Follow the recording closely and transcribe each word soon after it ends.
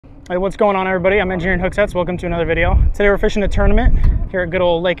Hey, what's going on, everybody? I'm Engineering Hooksets. Welcome to another video. Today we're fishing a tournament here at good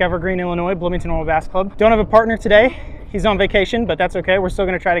old Lake Evergreen, Illinois, Bloomington Normal Bass Club. Don't have a partner today. He's on vacation, but that's okay. We're still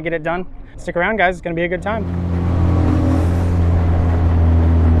going to try to get it done. Stick around, guys. It's going to be a good time.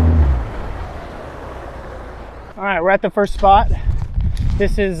 All right, we're at the first spot.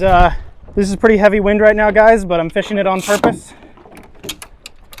 This is pretty heavy wind right now, guys, but I'm fishing it on purpose.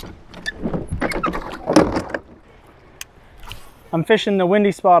 I'm fishing the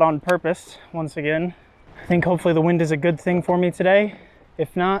windy spot on purpose once again. I think hopefully the wind is a good thing for me today.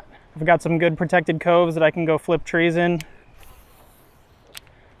 If not, I've got some good protected coves that I can go flip trees in.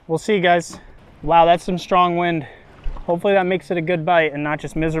 We'll see, guys. Wow, that's some strong wind. Hopefully that makes it a good bite and not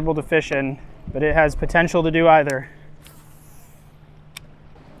just miserable to fish in, but it has potential to do either.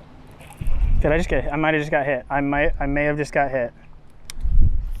 Did I just get hit? I might have just got hit. I may have just got hit.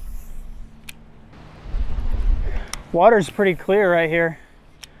 Water's pretty clear right here.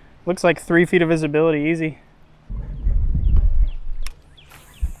 Looks like 3 feet of visibility, easy.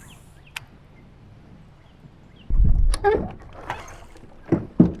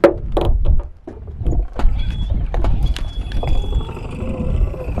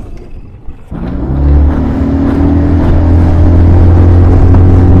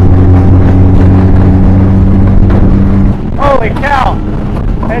 Holy cow!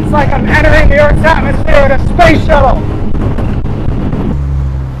 It's like I'm entering the Earth's atmosphere in a space shuttle!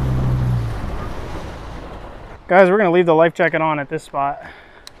 Guys, we're gonna leave the life jacket on at this spot.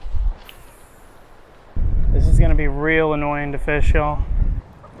 This is gonna be real annoying to fish, y'all.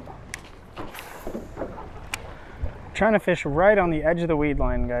 Trying to fish right on the edge of the weed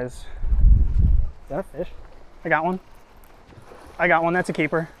line, guys. Is that a fish? I got one. I got one, that's a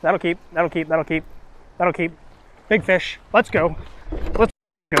keeper. That'll keep, that'll keep, that'll keep, that'll keep. Big fish, let's go. Let's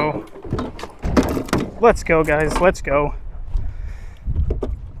go. Let's go, guys, let's go.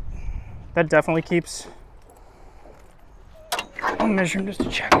 That definitely keeps. I'll measure him just to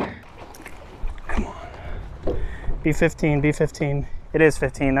check. Come on. B15, B15. It is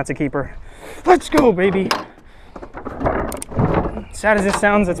 15, that's a keeper. Let's go, baby. Sad as this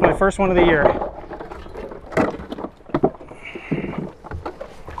sounds, it's my first one of the year.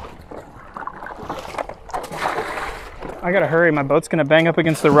 I gotta hurry, my boat's gonna bang up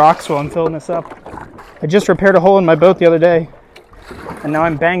against the rocks while I'm filling this up. I just repaired a hole in my boat the other day, and now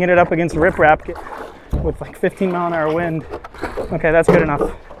I'm banging it up against riprap with like 15-mile-an-hour wind. Okay, that's good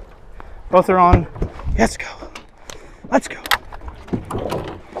enough. Both are on. Let's go. Let's go.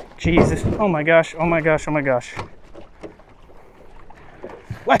 Jesus. Oh my gosh. Oh my gosh. Oh my gosh.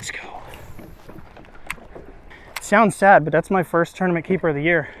 Let's go. Sounds sad, but that's my first tournament keeper of the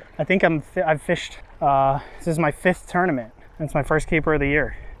year. I think I've fished. This is my 5th tournament. It's my first keeper of the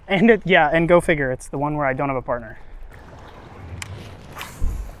year. And yeah, and go figure, it's the one where I don't have a partner.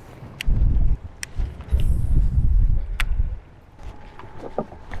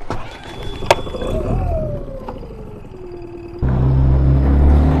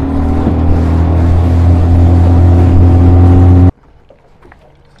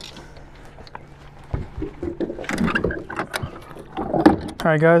 All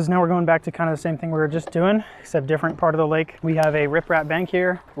right, guys, now we're going back to kind of the same thing we were just doing, except different part of the lake. We have a riprap bank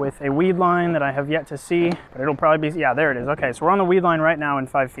here with a weed line that I have yet to see, but it'll probably be, yeah, there it is. Okay, so we're on the weed line right now in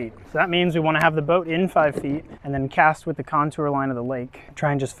 5 feet. So that means we want to have the boat in 5 feet and then cast with the contour line of the lake.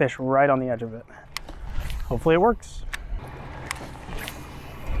 Try and just fish right on the edge of it. Hopefully it works.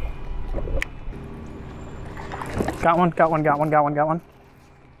 Got one, got one, got one, got one, got one.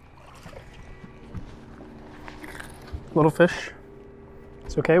 Little fish.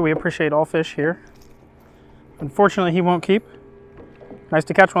 It's okay, we appreciate all fish here. Unfortunately, he won't keep. Nice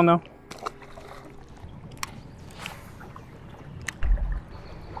to catch one, though.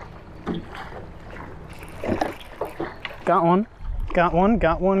 Got one, got one,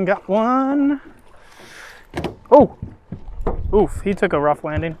 got one, got one. Oh! Oof, he took a rough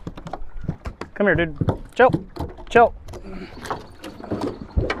landing. Come here, dude. Chill, chill.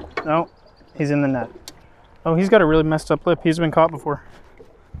 No, he's in the net. Oh, he's got a really messed up lip. He's been caught before.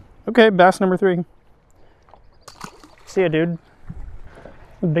 Okay, bass number 3. See ya, dude.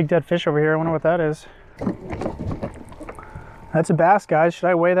 Big dead fish over here. I wonder what that is. That's a bass, guys. Should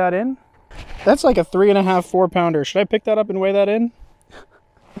I weigh that in? That's like a 3.5, 4 pounder. Should I pick that up and weigh that in?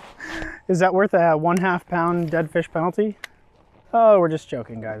 Is that worth a 1/2 pound dead fish penalty? Oh, we're just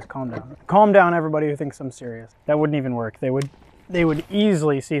joking, guys. Calm down. Calm down, everybody who thinks I'm serious. That wouldn't even work. They would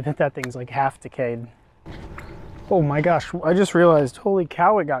easily see that that thing's like half decayed. Oh my gosh, I just realized, holy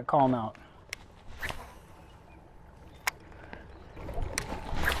cow, it got calm out.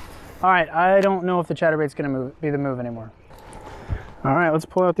 All right, I don't know if the chatterbait's gonna be the move anymore. All right, let's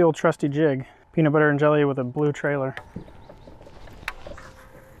pull out the old trusty jig. Peanut butter and jelly with a blue trailer.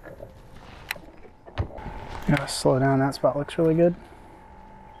 Gotta slow down, that spot looks really good.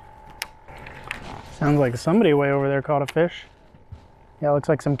 Sounds like somebody way over there caught a fish. Yeah, looks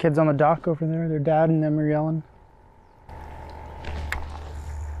like some kids on the dock over there. Their dad and them are yelling.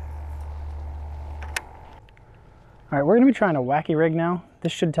 All right, we're gonna be trying a wacky rig now.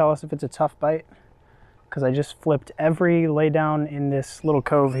 This should tell us if it's a tough bite, because I just flipped every lay down in this little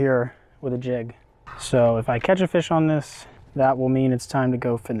cove here with a jig. So if I catch a fish on this, that will mean it's time to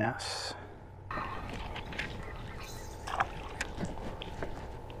go finesse.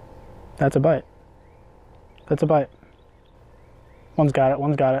 That's a bite. That's a bite. One's got it,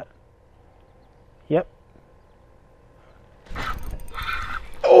 one's got it. Yep.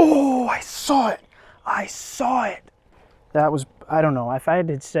 Oh, I saw it. I saw it. That was, I don't know, if I had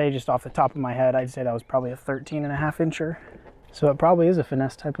to say just off the top of my head, I'd say that was probably a 13.5 incher. So it probably is a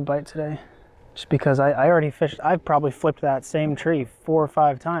finesse type of bite today. Just because I already fished, I've probably flipped that same tree 4 or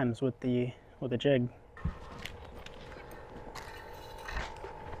 5 times with the jig.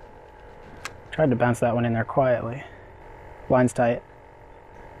 Tried to bounce that one in there quietly. Line's tight.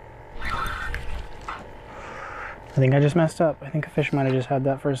 I think I just messed up. I think a fish might have just had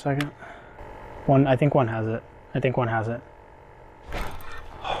that for a second. I think one has it. I think one has it.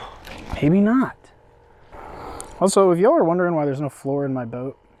 Maybe not. Also, if y'all are wondering why there's no floor in my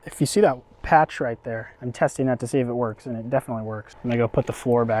boat, if you see that patch right there, I'm testing that to see if it works, and it definitely works. I'm gonna go put the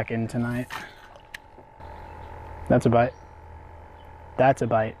floor back in tonight. That's a bite. That's a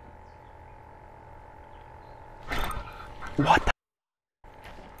bite. What the?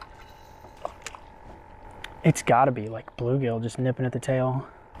 It's gotta be like bluegill just nipping at the tail.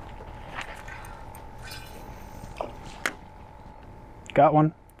 Got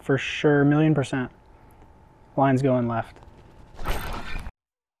one, for sure, 1,000,000%. Line's going left.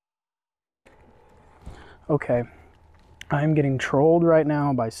 Okay, I'm getting trolled right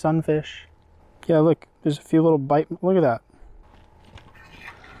now by sunfish. Yeah, look, there's a few little bite, look at that.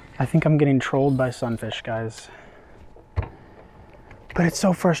 I think I'm getting trolled by sunfish, guys. But it's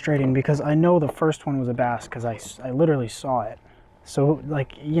so frustrating because I know the first one was a bass because I literally saw it. So,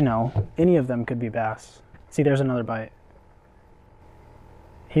 like, you know, any of them could be bass. See, there's another bite.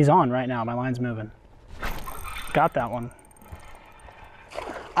 He's on right now. My line's moving. Got that one.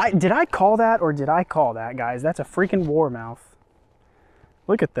 Did I call that or did I call that, guys? That's a freaking warmouth.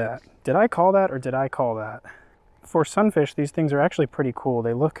 Look at that. Did I call that or did I call that? For sunfish, these things are actually pretty cool.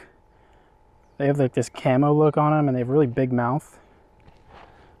 They have like this camo look on them and they have a really big mouth.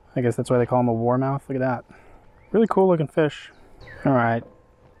 I guess that's why they call them a warmouth. Look at that. Really cool looking fish. All right.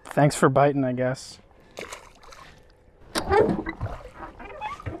 Thanks for biting, I guess.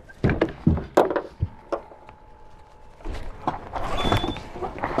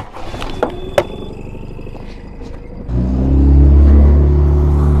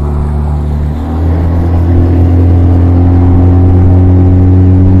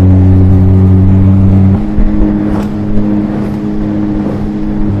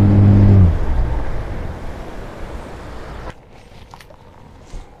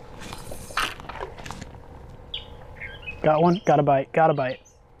 Got one, got a bite, got a bite.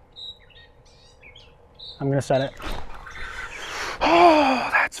 I'm gonna set it. Oh,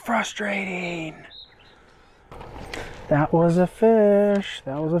 that's frustrating. That was a fish,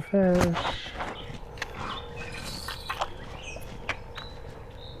 that was a fish.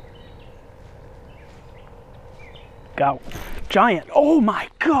 Got one. Giant, oh my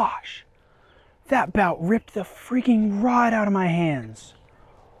gosh. That about ripped the freaking rod out of my hands.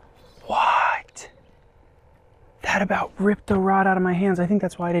 What? That about ripped the rod out of my hands. I think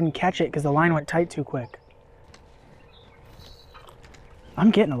that's why I didn't catch it, because the line went tight too quick.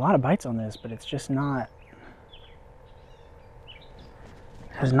 I'm getting a lot of bites on this, but it's just not,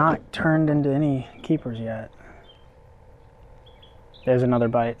 has not turned into any keepers yet. There's another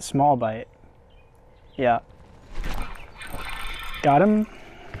bite, small bite. Yeah. Got him.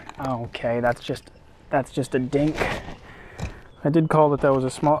 Okay, that's just a dink. I did call that was a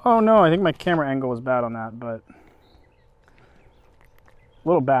small, oh no, I think my camera angle was bad on that, but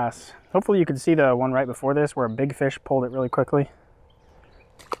little bass. Hopefully you could see the one right before this where a big fish pulled it really quickly.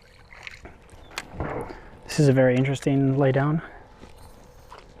 This is a very interesting laydown.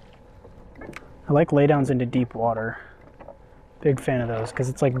 I like laydowns into deep water. Big fan of those because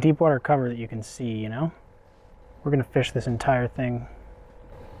it's like deep water cover that you can see, you know? We're gonna fish this entire thing.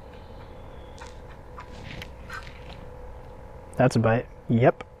 That's a bite.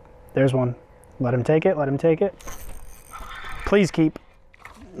 Yep, there's one. Let him take it, let him take it. Please keep.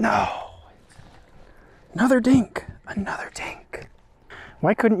 No. Another dink, another dink.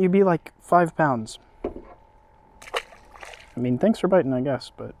 Why couldn't you be like 5 pounds? I mean, thanks for biting, I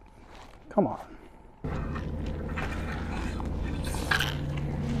guess, but come on.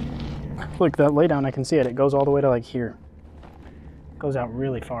 Look, that lay down, I can see it. It goes all the way to like here. It goes out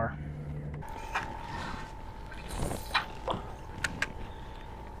really far.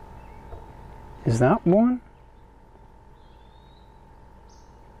 Is that one?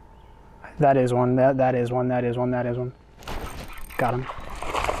 That is one. That is one. That is one. That is one. Got him.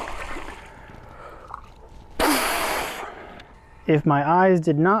 If my eyes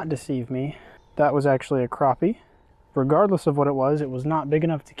did not deceive me, that was actually a crappie. Regardless of what it was not big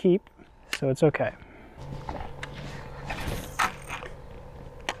enough to keep, so it's okay.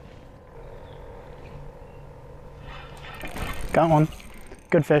 Got one.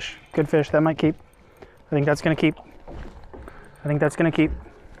 Good fish. Good fish. That might keep. I think that's gonna keep. I think that's gonna keep.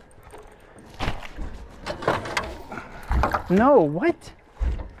 No, what?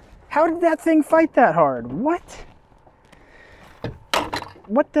 How did that thing fight that hard? What?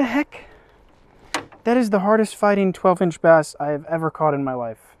 What the heck? That is the hardest fighting 12-inch bass I have ever caught in my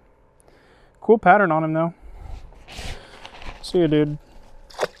life. Cool pattern on him though. See ya, dude.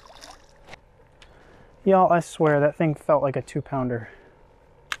 Y'all, I swear that thing felt like a 2-pounder.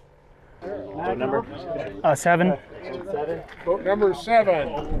 What number? 7. Boat number 7.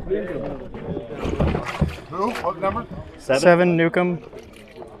 Who? What number? 7 Newcomb.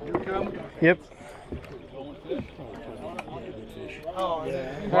 Newcomb? Yep.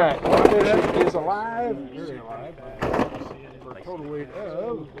 Alright, fish is alive. Very alive. For a total weight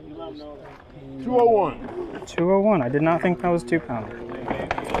of 201. 201. I did not think that was 2-pounder.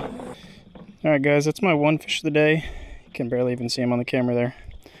 Alright guys, that's my one fish of the day. You can barely even see him on the camera there.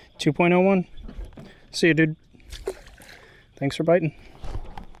 2.01. See you, dude. Thanks for biting.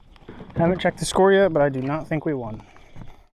 Haven't checked the score yet, but I do not think we won.